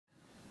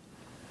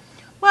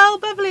Well,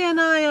 Beverly and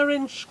I are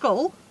in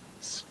Schull.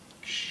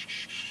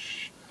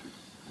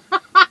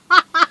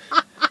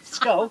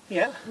 Schull,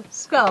 yeah.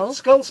 Schull.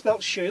 Schull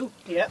spelt shoe,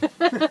 yeah.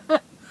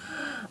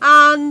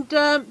 And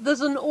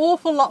there's an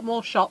awful lot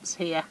more shops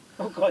here.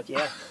 Oh God,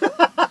 yeah.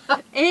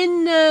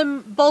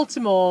 In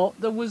Baltimore,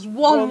 there was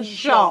one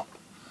shop.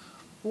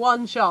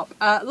 One shop.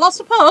 Lots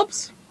of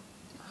pubs.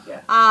 Yeah.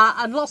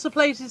 And lots of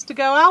places to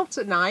go out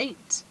at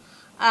night.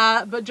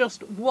 But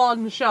just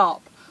one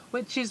shop.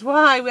 Which is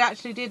why we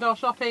actually did our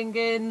shopping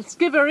in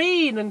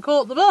Skibbereen and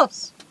caught the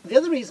bus. The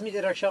other reason we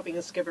did our shopping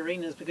in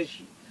Skibbereen is because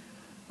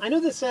I know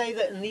they say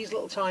that in these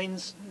little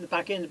towns, the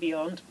back end and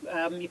beyond,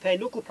 you pay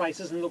local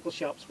prices in local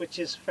shops, which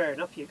is fair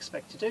enough, you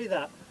expect to do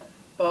that.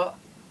 But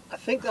I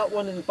think that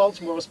one in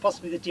Baltimore was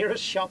possibly the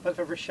dearest shop I've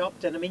ever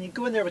shopped in. I mean, you'd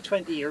go in there with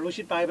 €20,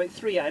 you'd buy about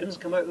 3 items,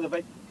 come out with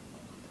about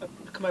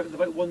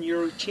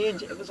 €1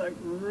 change. It was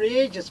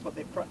outrageous what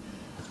they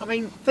I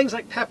mean, things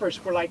like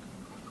peppers were like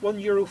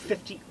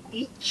 €1.50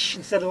 each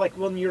instead of like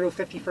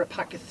 €1.50 for a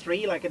pack of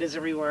 3 like it is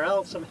everywhere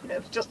else. I mean, it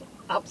was just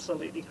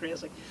absolutely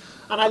crazy.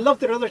 And I love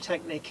their other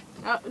technique.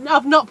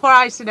 I've not put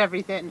ice in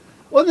everything.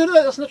 Well, no,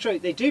 that's not true.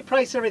 They do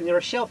price everything. There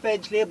are shelf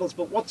edge labels,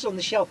 but what's on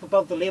the shelf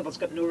above the label's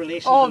got no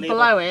relation to the label. Or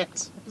below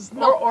it.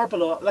 Or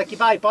below it. Like you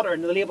buy butter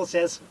and the label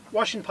says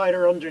washing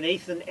powder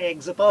underneath and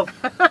eggs above.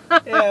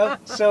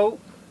 So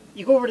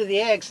you go over to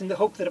the eggs in the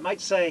hope that it might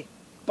say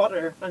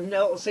butter and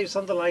it'll say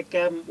something like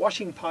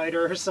washing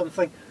powder or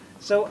something.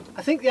 So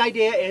I think the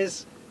idea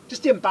is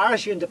just to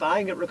embarrass you into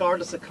buying it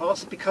regardless of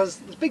cost, because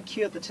there's a big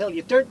queue at the till.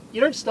 You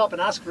don't stop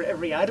and ask for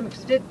every item,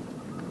 because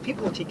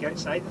people will take you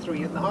outside and throw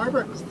you in the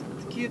harbour.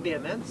 The queue would be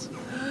immense.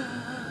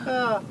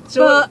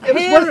 So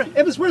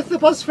it was worth the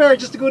bus fare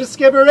just to go to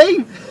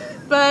Skibbereen.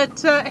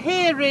 But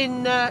here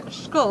in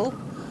Schull,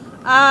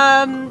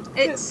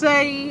 it's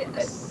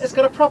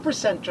got a proper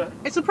Centra.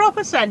 It's a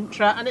proper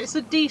Centra, and it's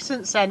a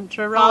decent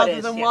Centra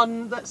rather than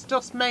one that's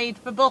just made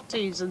for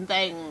butties and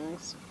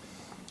things.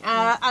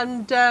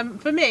 And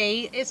for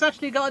me, it's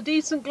actually got a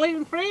decent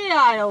gluten-free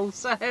aisle,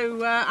 so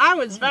I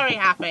was very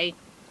happy.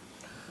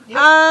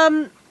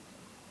 Yep.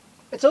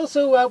 It's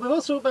also we've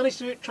also managed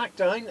to track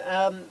down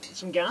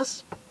some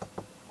gas.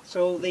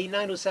 So the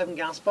 907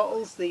 gas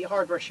bottles, the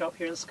hardware shop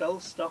here in Schull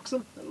stocks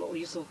them. A little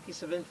useful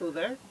piece of info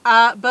there.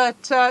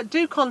 But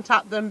do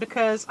contact them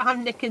because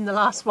I'm nicking the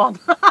last one.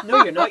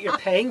 No, you're not. You're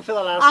paying for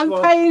the last one.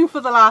 I'm paying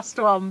for the last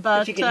one,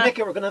 but if you can nick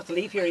it, we're going to have to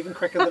leave here even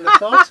quicker than I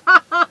thought.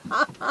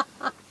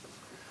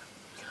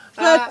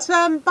 But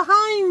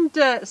behind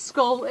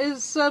Schull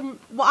is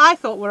what I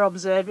thought were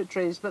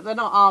observatories, but they're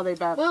not, are they,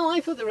 Bev? Well, I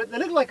thought they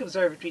look like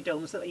observatory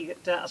domes that you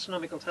get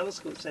astronomical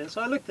telescopes in.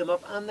 So I looked them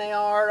up, and they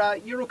are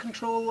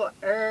Eurocontrol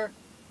air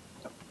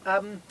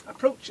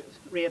approach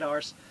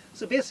radars.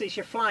 So basically, as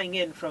you're flying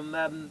in from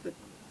the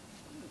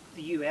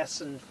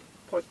US and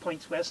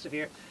points west of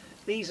here,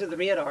 these are the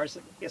radars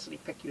that basically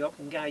pick you up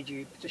and guide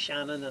you to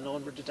Shannon and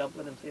onward to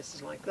Dublin and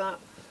places like that.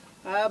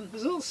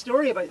 There's a little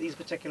story about these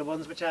particular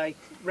ones which I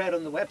read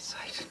on the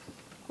website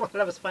while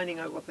I was finding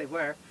out what they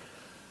were,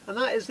 and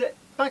that is that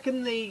back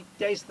in the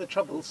days of the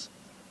Troubles,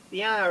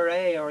 the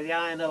IRA or the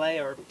INLA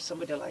or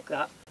somebody like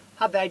that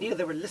had the idea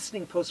they were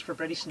listening posts for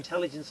British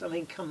intelligence. I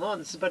mean, come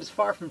on, it's about as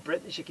far from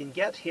Britain as you can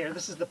get here.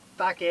 This is the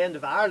back end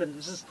of Ireland.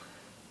 This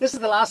is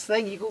the last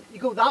thing. You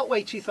go that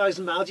way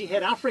 2,000 miles, you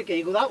hit Africa.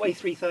 You go that way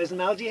 3,000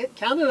 miles, you hit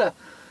Canada.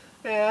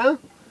 Yeah,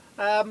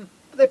 but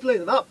they blew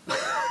them up.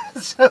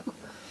 So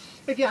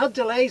if you had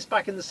delays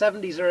back in the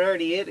 70s or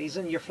early 80s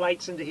in your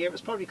flights into here, it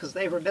was probably because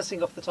they were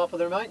missing off the top of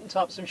their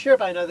mountaintops. I'm sure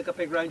by now they've got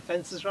big round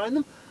fences around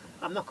them.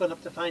 I'm not going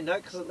up to find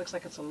out because it looks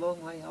like it's a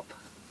long way up.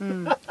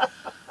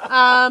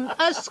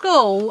 At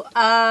Schull,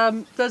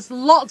 there's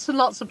lots and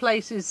lots of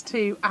places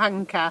to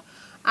anchor,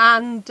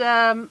 and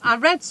I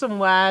read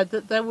somewhere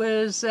that there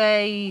was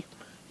a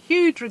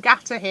huge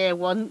regatta here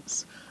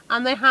once,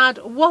 and they had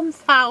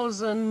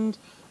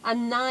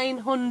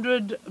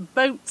 1,900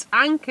 boats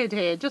anchored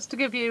here, just to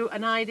give you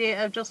an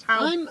idea of just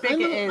how big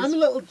it is. I'm a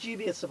little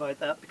dubious about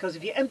that, because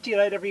if you empty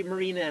out every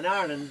marina in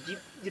Ireland,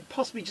 you'd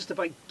possibly just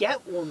about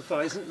get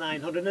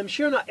 1,900, and I'm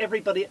sure not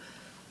everybody...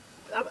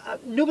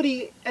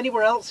 nobody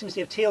anywhere else seems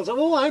to have tales of,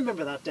 oh, I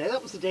remember that day.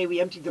 That was the day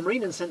we emptied the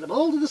marina and sent them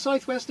all to the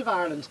southwest of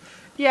Ireland.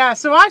 Yeah,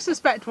 so I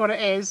suspect what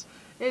it is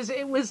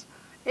it was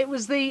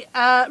the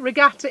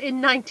regatta in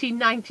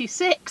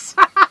 1996.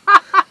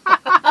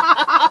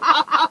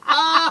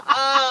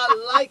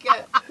 Like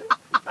it.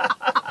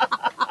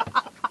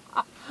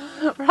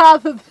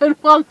 Rather than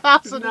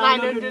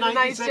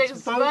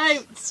 1,996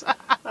 boats.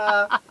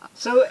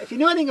 So if you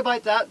know anything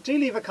about that, do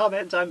leave a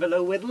comment down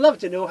below. We'd love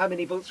to know how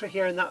many boats were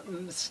here in that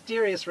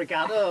mysterious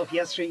regatta of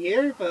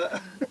yesteryear.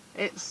 But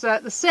it's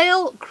the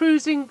Sail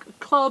Cruising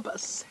Club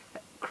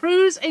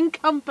Cruising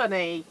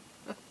Company.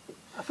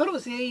 I thought it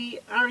was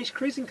the Irish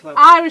Cruising Club.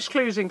 Irish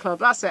Cruising Club,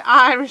 that's it.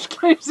 Irish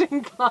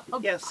Cruising Club.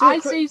 Yeah,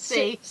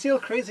 ICC. Sail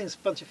Cruising's a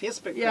bunch of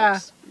Facebook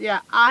groups.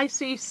 Yeah,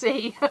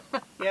 ICC.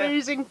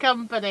 Cruising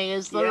Company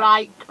is the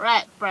right,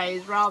 correct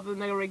phrase rather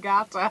than a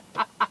regatta.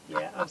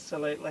 Yeah,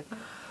 absolutely.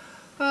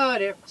 Oh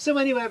dear. So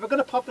anyway, we're going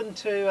to pop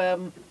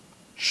into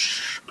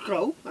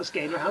grow, as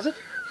Gaynor has it.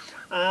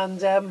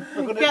 And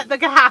we're going to get the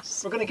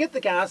gas. We're going to get the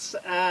gas.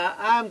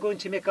 I'm going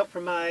to make up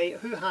for my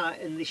hoo-ha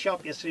in the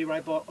shop yesterday where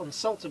I bought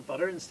unsalted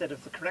butter instead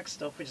of the correct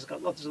stuff, which has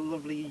got lots of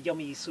lovely,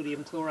 yummy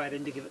sodium chloride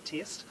in to give it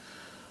taste.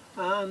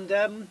 And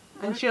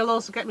she'll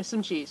also get me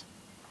some cheese.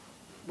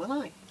 Will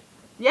I?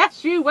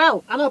 Yes, you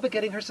will. And I'll be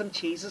getting her some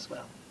cheese as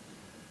well.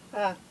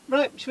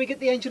 Right, shall we get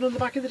the engine on the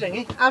back of the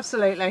dinghy?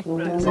 Absolutely. Right,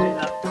 let's do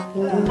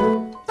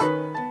that.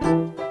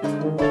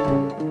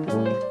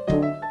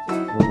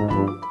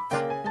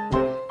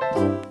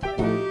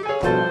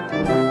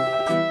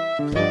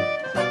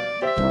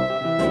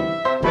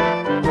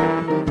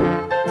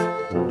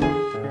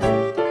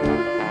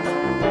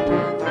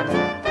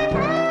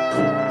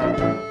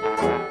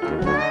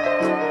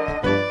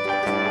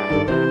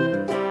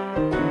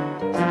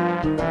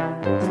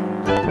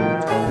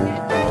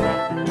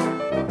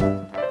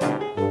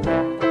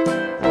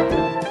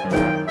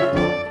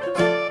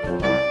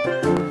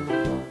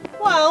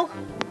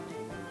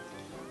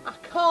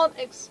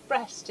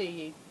 Express to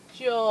you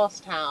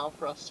just how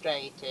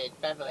frustrated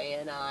Beverly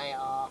and I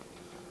are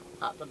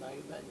at the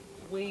moment.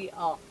 We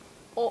are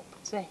up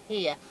to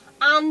here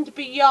and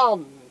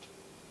beyond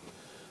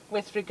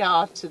with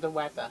regard to the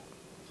weather.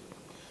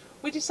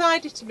 We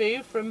decided to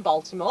move from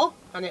Baltimore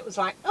and it was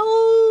like,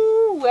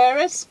 oh,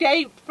 we're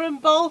escaped from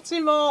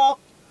Baltimore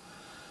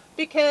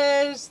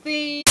because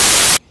the...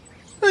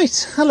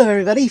 Right, hello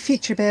everybody,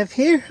 Future Bev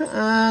here,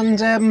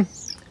 and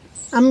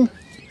I'm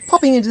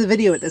popping into the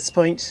video at this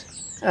point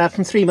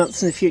from 3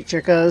 months in the future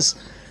because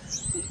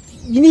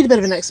you need a bit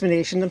of an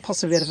explanation and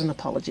possibly a bit of an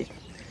apology.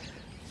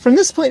 From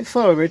this point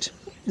forward,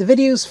 the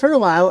videos for a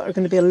while are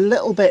going to be a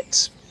little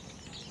bit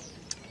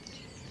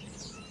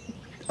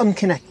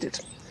unconnected.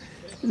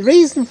 The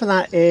reason for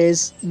that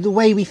is the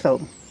way we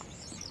film.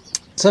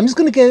 So I'm just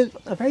going to give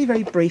a very,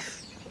 very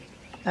brief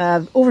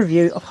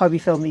overview of how we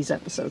film these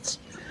episodes.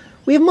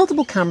 We have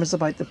multiple cameras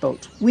about the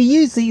boat. We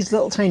use these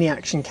little tiny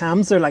action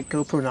cams, they're like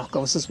GoPro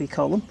knockoffs as we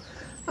call them.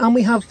 And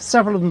we have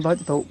several of them about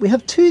the boat. We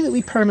have two that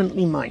we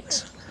permanently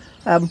mount.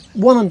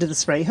 One under the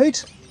spray hood,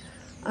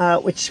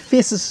 which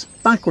faces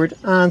backward,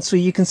 and so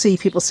you can see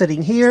people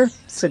sitting here,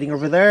 sitting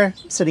over there,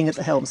 sitting at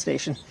the helm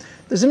station.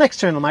 There's an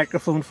external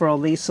microphone for all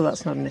these, so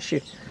that's not an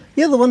issue.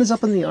 The other one is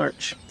up in the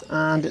arch,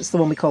 and it's the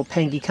one we call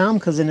Pengy Cam,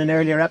 because in an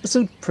earlier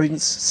episode,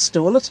 Prudence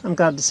stole it. I'm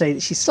glad to say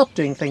that she stopped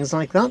doing things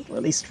like that,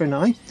 at least for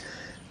now.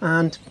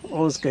 And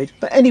all is good.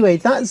 But anyway,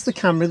 that is the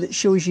camera that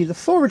shows you the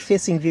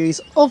forward-facing views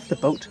of the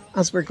boat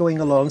as we're going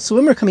along. So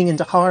when we're coming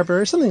into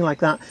harbour or something like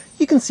that,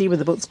 you can see where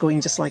the boat's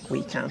going just like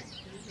we can.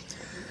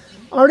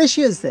 Our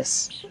issue is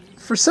this.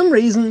 For some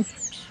reason,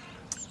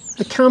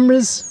 the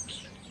cameras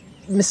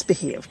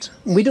misbehaved.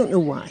 We don't know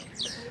why.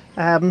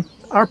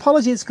 Our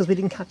apologies because we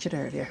didn't catch it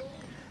earlier.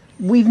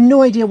 We've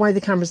no idea why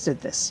the cameras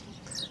did this.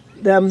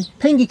 The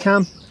Pengy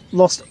Cam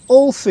lost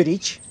all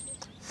footage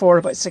for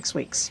about 6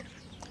 weeks.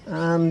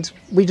 And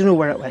we don't know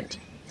where it went.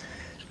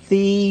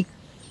 The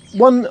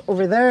one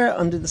over there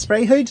under the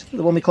spray hood,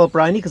 the one we call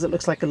Brownie because it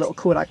looks like a little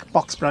Kodak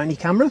box Brownie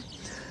camera.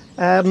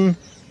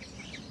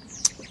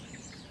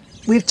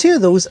 We have two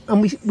of those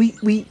and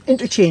we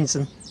interchange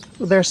them.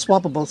 They're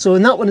swappable. So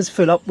when that one is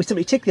full up, we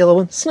simply take the other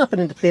one, snap it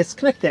into place,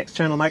 connect the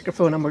external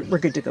microphone and we're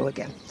good to go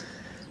again.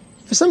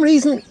 For some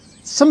reason,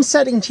 some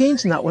setting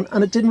changed in that one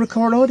and it didn't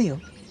record audio.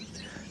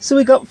 So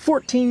we got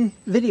 14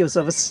 videos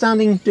of us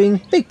standing doing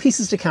big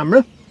pieces to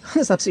camera.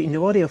 There's absolutely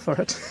no audio for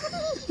it.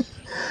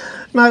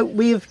 Now,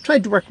 we've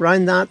tried to work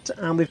around that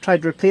and we've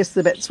tried to replace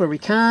the bits where we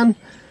can,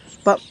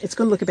 but it's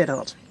going to look a bit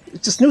odd.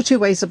 There's just no two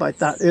ways about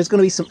that. There's going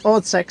to be some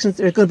odd sections.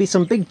 There's going to be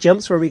some big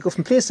jumps where we go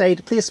from place A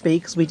to place B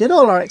because we did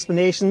all our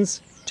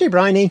explanations to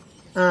Brownie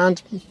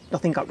and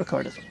nothing got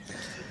recorded.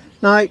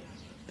 Now,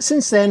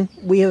 since then,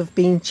 we have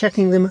been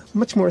checking them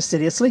much more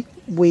assiduously.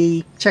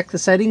 We check the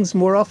settings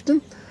more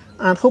often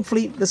and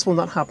hopefully this will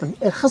not happen.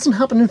 It hasn't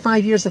happened in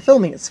 5 years of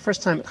filming. It's the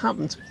first time it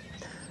happened.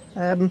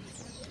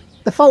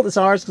 The fault is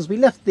ours because we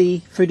left the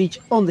footage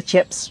on the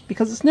chips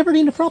because it's never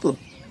been a problem.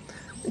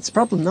 It's a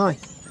problem now.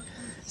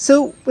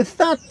 So with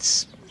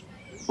that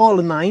all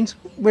in mind,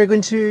 we're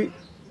going to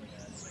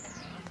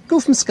go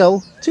from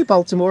Schull to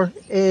Baltimore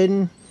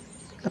in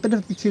a bit of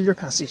a peculiar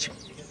passage.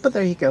 But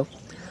there you go.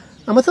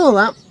 And with all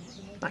that,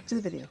 back to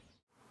the video.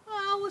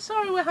 Well, we're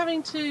sorry we're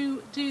having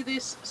to do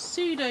this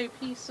pseudo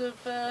piece of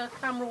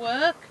camera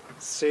work.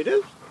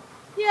 Pseudo?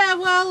 Yeah,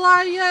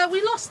 well,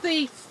 we lost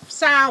the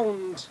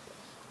sound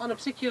on a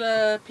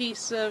particular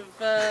piece of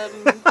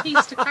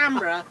piece to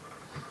camera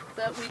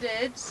that we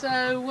did.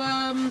 So,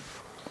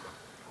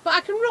 but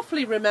I can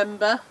roughly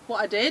remember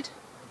what I did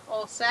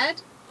or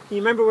said. You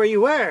remember where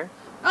you were?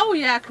 Oh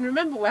yeah, I can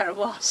remember where it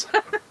was.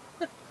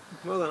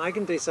 Well then, I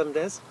can do some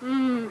days.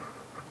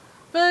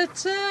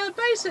 But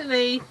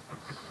basically,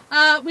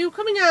 we were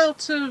coming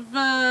out of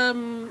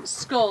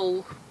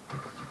Schull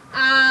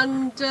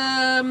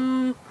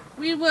and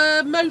we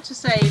were motor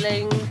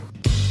sailing.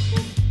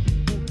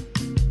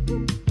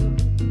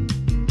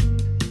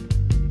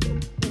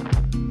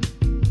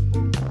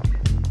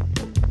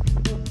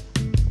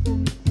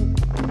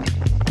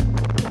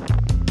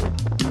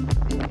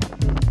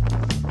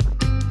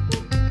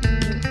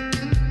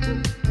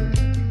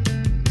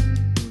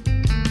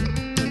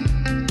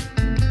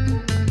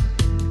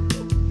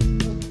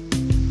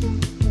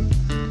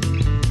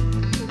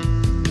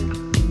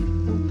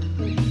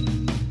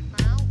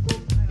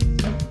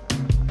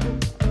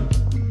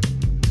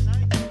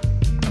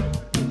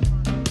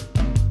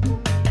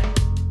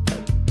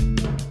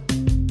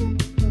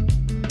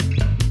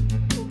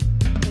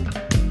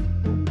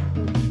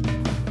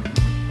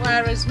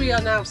 we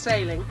are now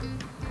sailing.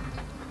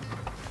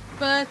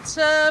 But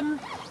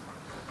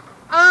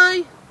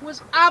I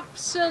was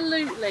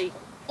absolutely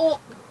up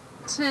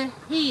to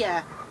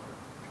here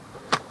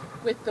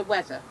with the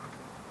weather.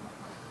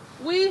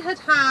 We had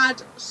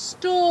had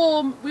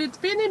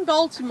we'd been in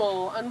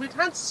Baltimore and we'd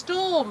had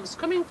storms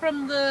coming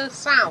from the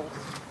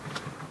south.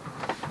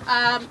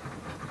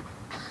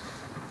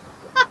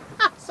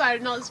 So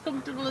not as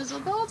comfortable as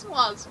I thought it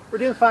was. We're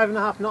doing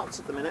 5.5 knots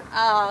at the minute.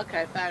 Oh,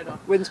 okay, fair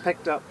enough. Wind's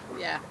picked up.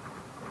 Yeah.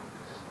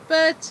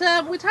 But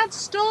we'd had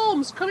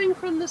storms coming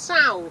from the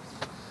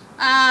south.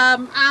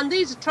 And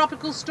these are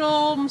tropical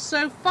storms,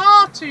 so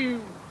far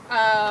too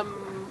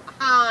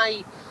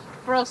high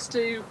for us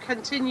to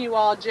continue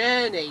our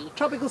journey.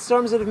 Tropical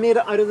storms that have made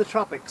it out of the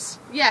tropics.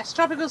 Yes,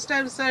 tropical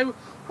storms. So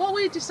what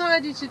we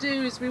decided to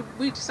do is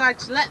we decided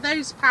to let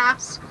those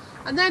pass,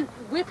 and then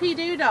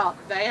whippy-doo-dah,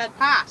 they had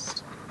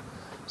passed.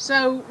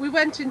 So we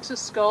went into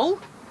Schull,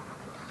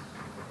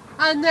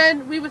 and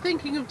then we were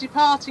thinking of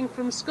departing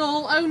from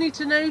Schull, only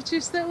to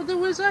notice that there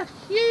was a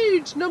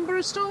huge number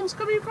of storms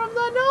coming from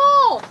the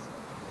north.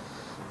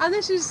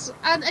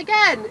 And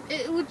again,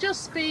 it would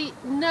just be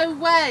no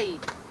way.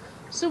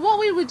 So what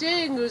we were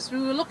doing was we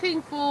were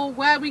looking for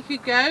where we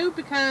could go,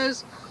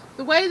 because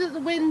the way that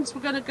the winds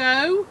were going to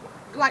go,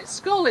 like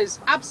Schull is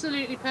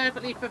absolutely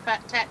perfectly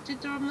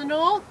protected from the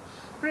north,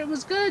 but it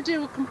was going to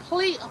do a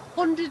complete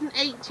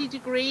 180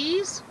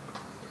 degrees.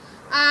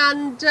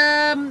 And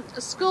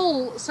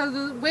Schull, so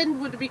the wind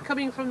would be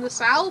coming from the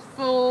south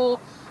for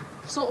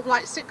sort of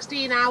like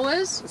 16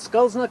 hours.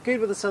 Schull's not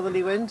good with a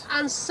southerly wind.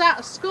 And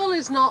Schull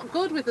is not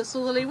good with a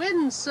southerly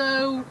wind,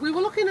 so we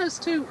were looking as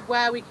to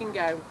where we can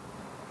go.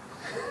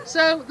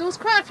 So there was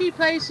quite a few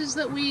places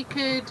that we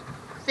could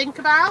think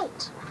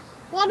about.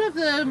 One of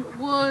them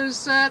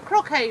was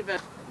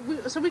Crockhaven.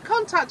 So we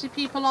contacted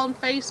people on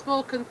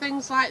Facebook and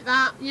things like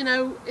that, you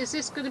know, is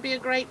this going to be a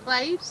great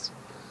place?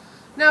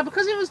 Now,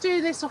 because it was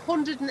doing this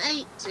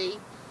 180,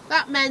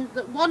 that meant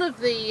that one of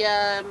the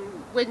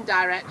wind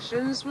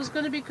directions was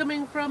going to be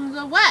coming from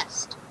the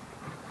west.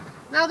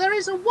 Now, there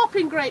is a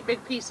whopping great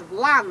big piece of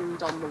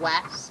land on the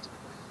west,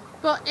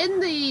 but in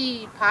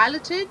the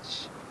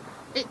pilotage,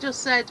 it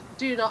just said,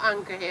 do not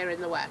anchor here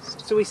in the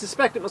west. So we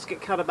suspect it must get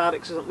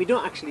catabatics or something. We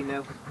don't actually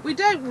know. We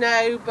don't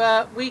know,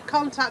 but we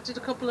contacted a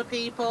couple of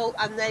people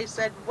and they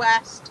said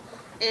west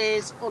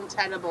is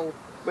untenable.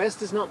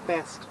 West is not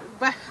best.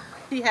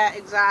 Yeah,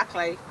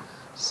 exactly.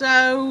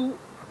 So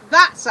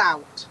that's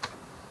out.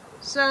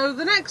 So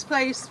the next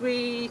place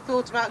we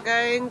thought about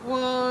going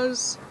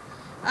was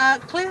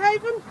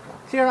Clearhaven?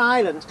 Clear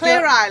Island.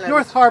 Clear Island.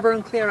 North Harbour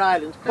and Clear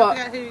Island. Don't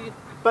forget who you...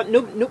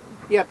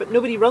 But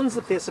nobody runs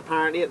the place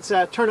apparently. It's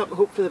turn up and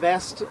hope for the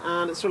best,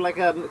 and it's sort of like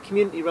a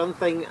community run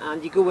thing,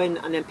 and you go in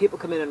and then people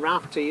come in and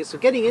raft to you. So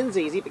getting in's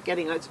easy, but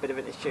getting out's a bit of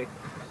an issue.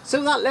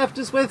 So that left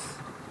us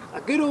with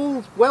a good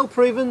old,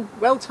 well-proven,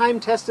 well-time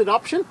tested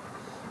option.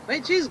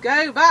 Which is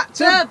go back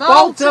to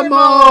Baltimore!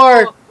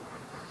 Baltimore!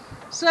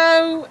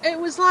 So it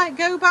was like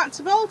go back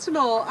to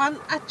Baltimore, and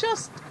I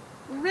just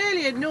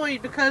really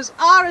annoyed because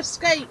our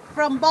escape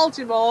from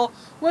Baltimore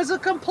was a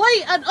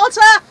complete and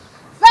utter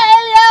failure!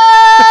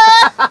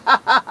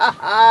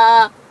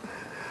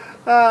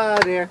 Oh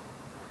dear.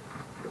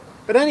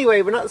 But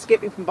anyway, we're not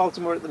escaping from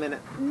Baltimore at the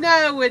minute.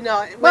 No, we're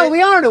not. Well,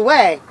 we are in a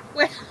way.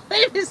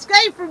 We've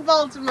escaped from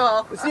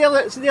Baltimore. It's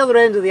the other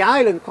end of the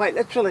island, quite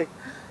literally.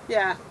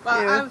 Yeah,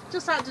 but Yeah. I've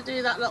just had to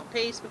do that little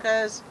piece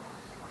because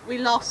we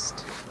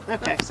lost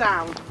Okay. the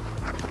sound.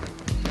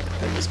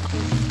 At this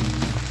point.